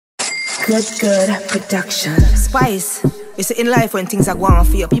Good production. Spice. You see, in life when things are going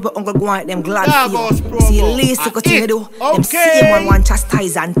for you, people uncle go on them glad for you. See, at least you continue to do. Them same one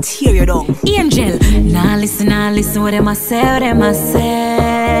chastise and tear you down. Angel, nah listen what them a say, Them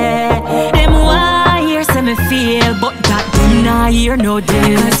why hear say me feel, but that them nah hear no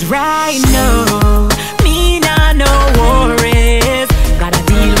deal. Cause right now, me nah no worries. Gotta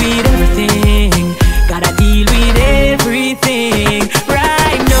deal with everything. Gotta deal with everything.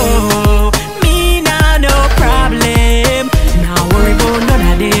 Right now, me nah no problem. Nah worry about none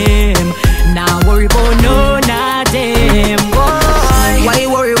of them. Nah worry about none of them. Boy. Why you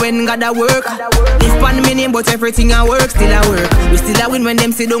worry when gotta work? This pan me name, but everything I work, still I work. We still a win when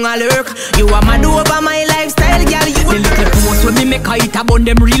them sit down a lurk. You are mad over my lifestyle, girl. You the little post when me make a hit about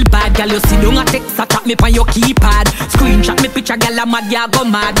them real bad, girl. You sit down a text, a tap me on your keypad. Screenshot me picture, girl, a mad, ya go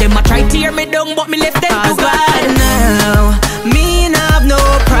mad. Them a try tear me down, but me left them to God. Right now, me nah have no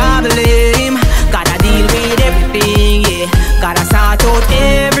problem. Gotta deal with everything, yeah. Gotta sort out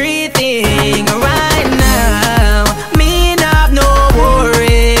everything. Right now, me nah have no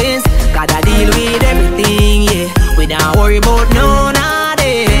worries. Gotta deal with everything, yeah. We don't worry about none of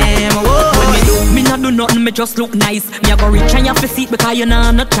them. Whoa. When me not do nothing, me just look nice. Me a go reach and you have to see it because you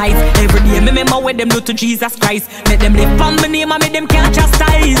nah no choice. Every day me remember what them do to Jesus Christ. Make them live on my name and make them can't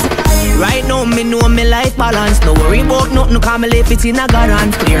chastise. Right now, me know me life balance. No worry about nothing, cause me live it in a God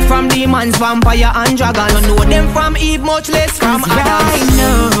hand. Clear from demons, vampire and dragon. Don't know them from Eve, much less from Adam. Right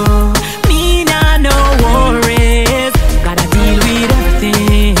now, me nah no worries. Gotta deal with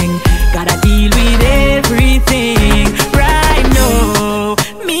everything. Gotta deal with everything. Right now,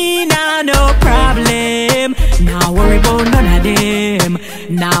 me nah no problem. Nah worry about none of them.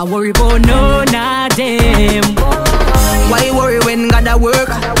 Nah worry about none of them. Why you worry when gotta work?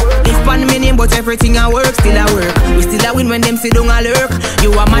 This pan me name, but everything I work, still I work. We still a win when them sit down a lurk.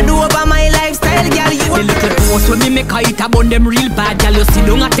 You are mad over my lifestyle, girl. You the little post when me make a hit about them real bad, girl. You sit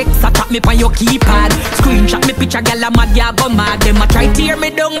down a text, a tap me on your keypad. Screenshot me picture, girl, a mad, ya go mad. Them a try tear me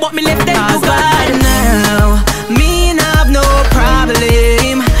down, but me left them to God. Now, me nah have no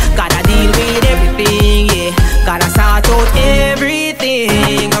problem. Gotta deal with everything, yeah. Gotta sort out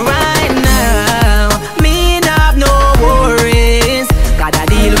everything. Right now, me nah have no worries. Gotta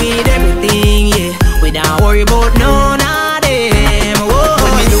deal with everything, yeah. We don't worry about none of them.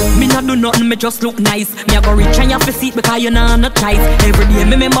 Whoa. When me not do nothing, me just look nice. Me a go reach and you have to see it because you nah no choice. Every day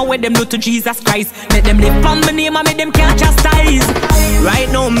me remember what them do to Jesus Christ. Make them live on my name and make them can't chastise. Right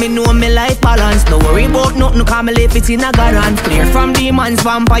now, me know me life balance. No worry about nothing, cause me live it in a God hand. Clear from demons,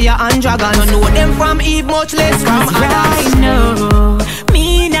 vampire and dragon. Don't know them from Eve, much less from Adam. Right now,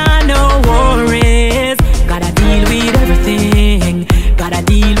 me nah no worries. Gotta deal with everything. Gotta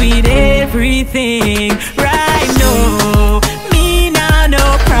deal with everything.